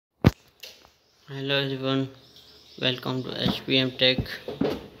Hello everyone, welcome to hpmtech.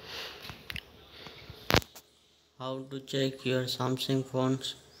 How to check your Samsung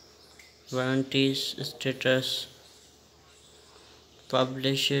phone's warranties status.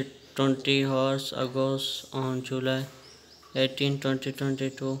 Published 20 hours ago on July 18,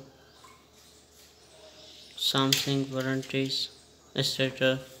 2022. Samsung warranties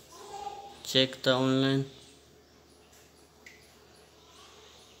status. Check the online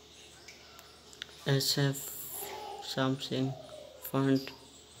SF Samsung font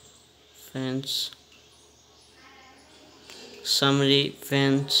fans summary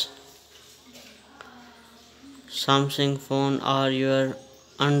fans. Samsung phone are your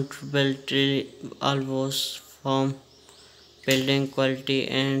unbeatable always from building quality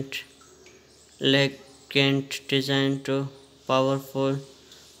and elegant design to powerful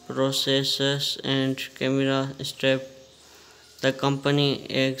processors and camera strap. The company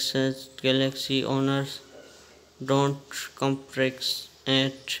acts Galaxy owners don't compromise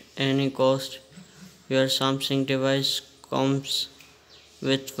at any cost. Your Samsung device comes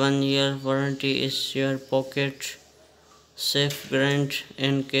with 1 year warranty is your pocket safeguard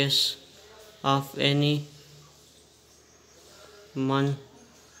in case of any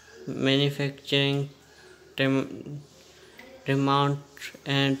manufacturing demand,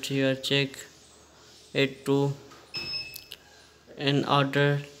 and your check it too. In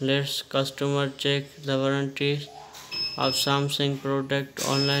order, let's customer check the warranty of Samsung product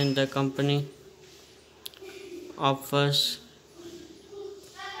online. The company offers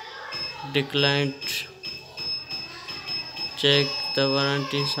declined. Check the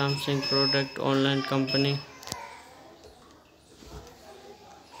warranty Samsung product online. Company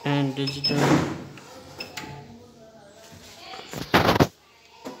and digital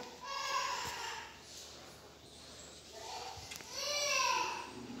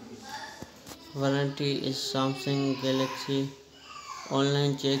warranty is Samsung Galaxy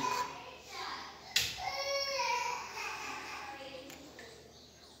online. Check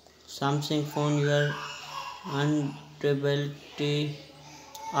Samsung phone your unbeatable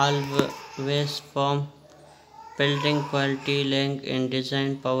always from building quality link in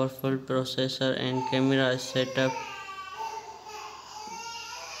design, powerful processor and camera setup.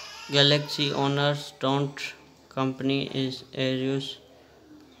 Galaxy owners don't company is a use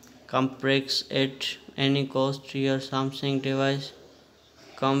complex at any cost. Your Samsung device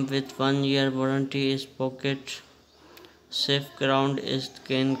come with 1 year warranty is pocket safe ground is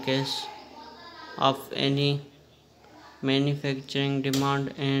in case of any manufacturing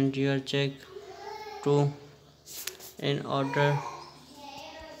demand, and your check to in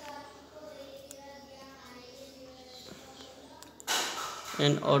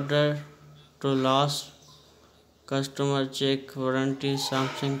order to last customer check warranty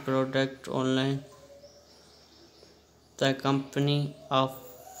Samsung product online. The company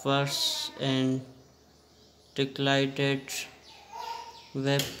offers an declared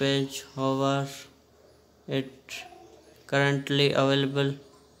web page, however it currently available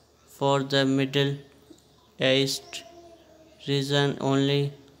for the Middle East region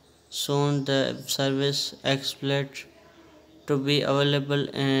only. Soon the service expected to be available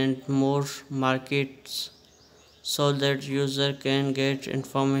in more markets so that user can get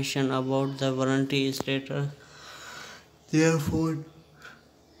information about the warranty status. Therefore,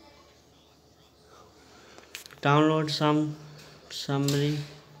 download some summary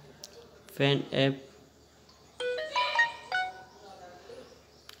fan app.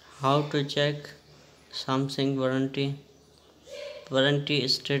 How to check Samsung warranty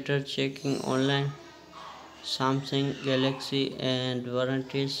status checking online. Samsung Galaxy and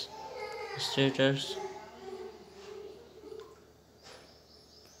warranties status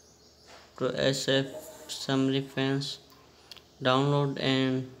to SF summary fans. Download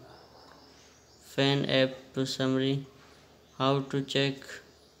and fan app to summary. How to check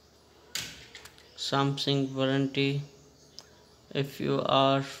Samsung warranty. If you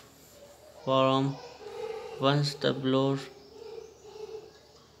are from once the blower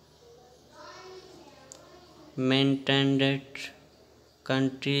maintained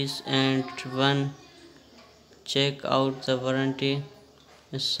countries and one, check out the warranty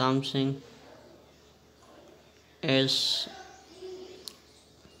is Samsung is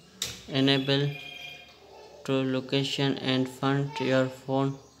enable to location and find your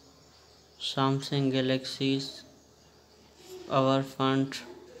phone. Samsung Galaxies our fund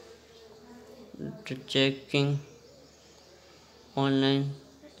checking online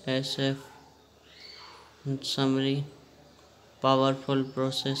SF summary, powerful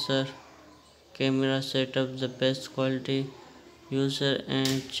processor, camera setup, the best quality, user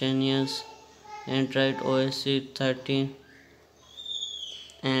and channels Android OS 13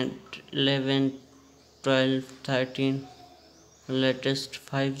 and 11, 12, 13, latest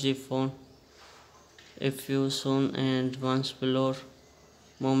 5G phone. If you soon and once below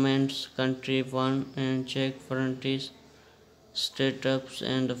moments country 1 and check warranties status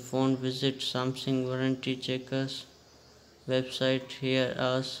and the phone visit Samsung warranty checkers website here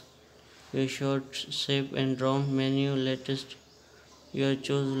as you should save and round menu latest your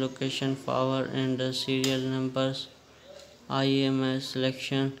choose location power and the serial numbers IMS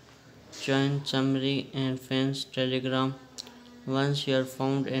selection join summary and fans telegram once you are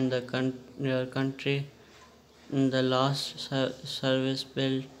found in your country in the last service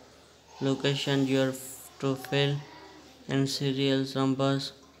bill location your to fill and serial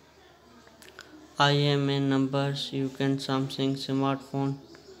numbers IMN numbers you can Samsung smartphone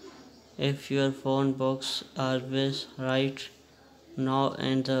if your phone box always right now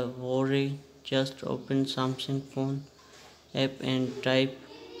and the worry just open Samsung phone app and type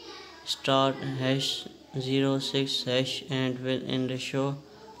star hash 06 hash and will in the show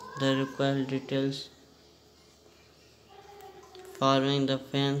the required details following the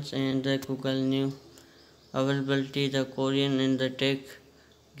fans and the Google New availability the Korean in the tech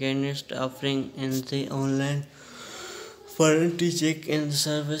Gainest offering in the online warranty check in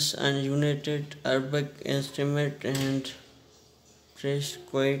service and United Arab Estimate and Trace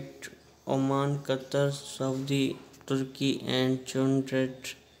Kuwait, Oman, Qatar, Saudi, Turkey and Jordan.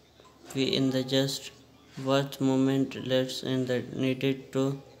 We in the just worth moment let's in the needed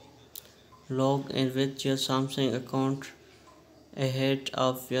to log in with your Samsung account ahead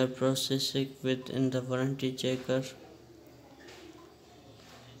of your processing within the warranty checker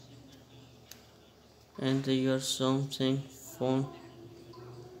and your Samsung phone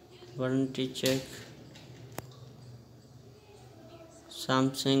warranty check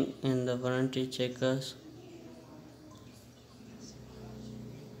Samsung in the warranty checkers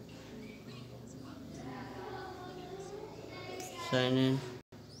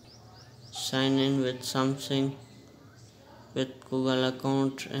sign in with Samsung with Google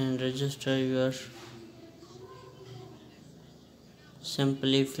account and register your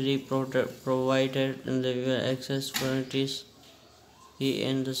simply free product provided in the your access warranties he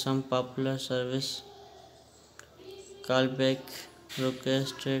and some popular service callback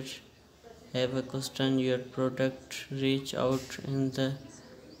requested have a question your product reach out in the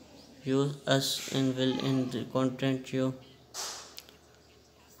use us and will in the content you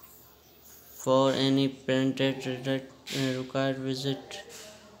for any printed required visit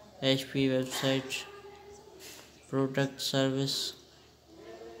HP website product service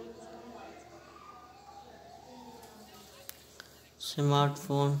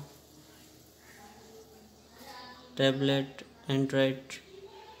smartphone tablet Android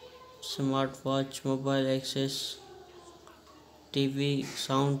smartwatch mobile access TV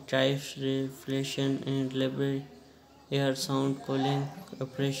sound types reflection and library air sound cooling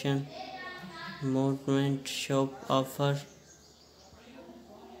operation movement shop offer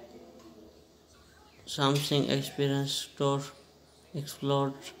Samsung Experience Store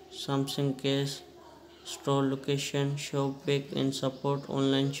explore Samsung Case Store location shop big and support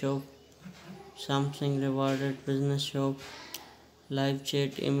online shop Samsung rewarded business shop live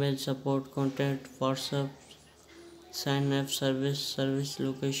chat email support contact WhatsApp sign up service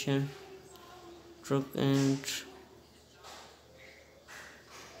location truck and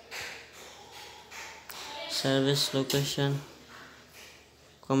service location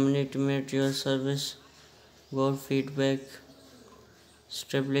community mate your service goal feedback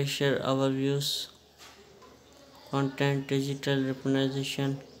establisher overviews content digital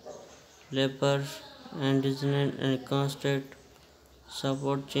representation labor and design and constant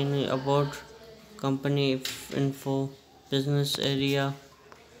support changing about company info business area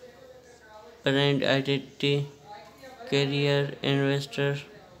brand identity career investor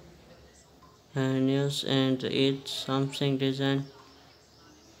news and it's something design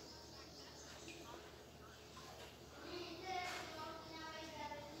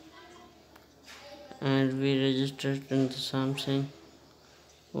and we registered in the Samsung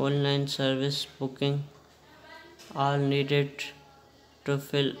online service booking all needed to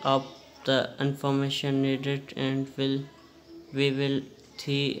fill up the information needed and we will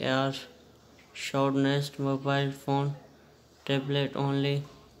see our shortest mobile phone tablet only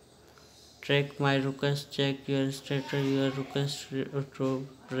track my request check your status your request to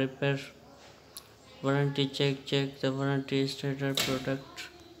repair warranty check the warranty status product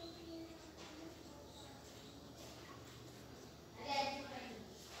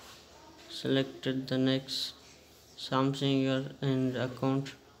selected the next Samsung your and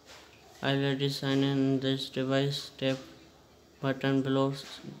account Already sign in this device. Tap button below.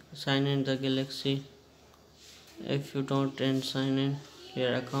 Sign in the Galaxy. If you don't and sign in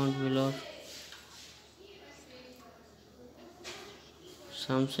your account below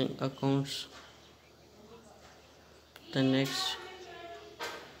Samsung accounts. The next,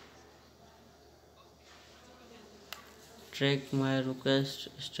 track my request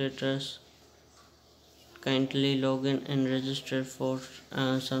status. Kindly log in and register for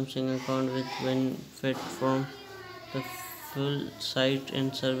Samsung account with benefit from the full site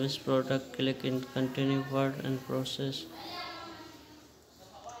and service product. Click in continue word and process.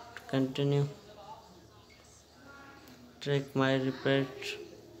 Continue. Track my repeat.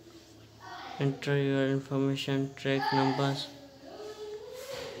 Enter your information. Track numbers.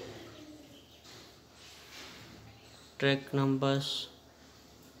 Track numbers.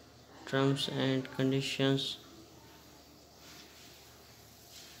 Terms and conditions.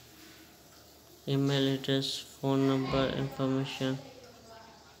 Email address, phone number information.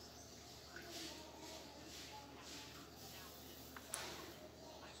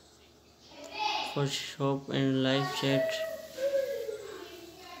 For shop and live chat.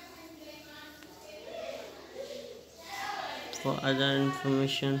 For other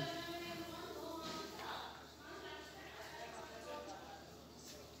information,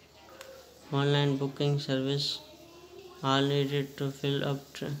 online booking service. All needed to fill up.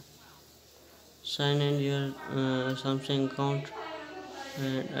 Sign in your Samsung account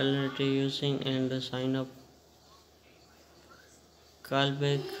and already using and sign up.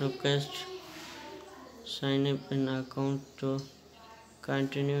 Callback request. Sign up in account to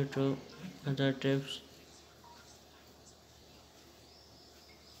continue to other tips.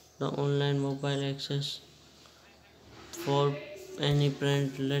 The online mobile access for any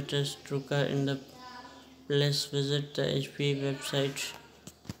brand latest trucker in the place. Visit the HP website.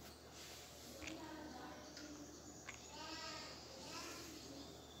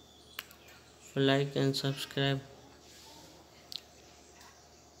 Like and subscribe.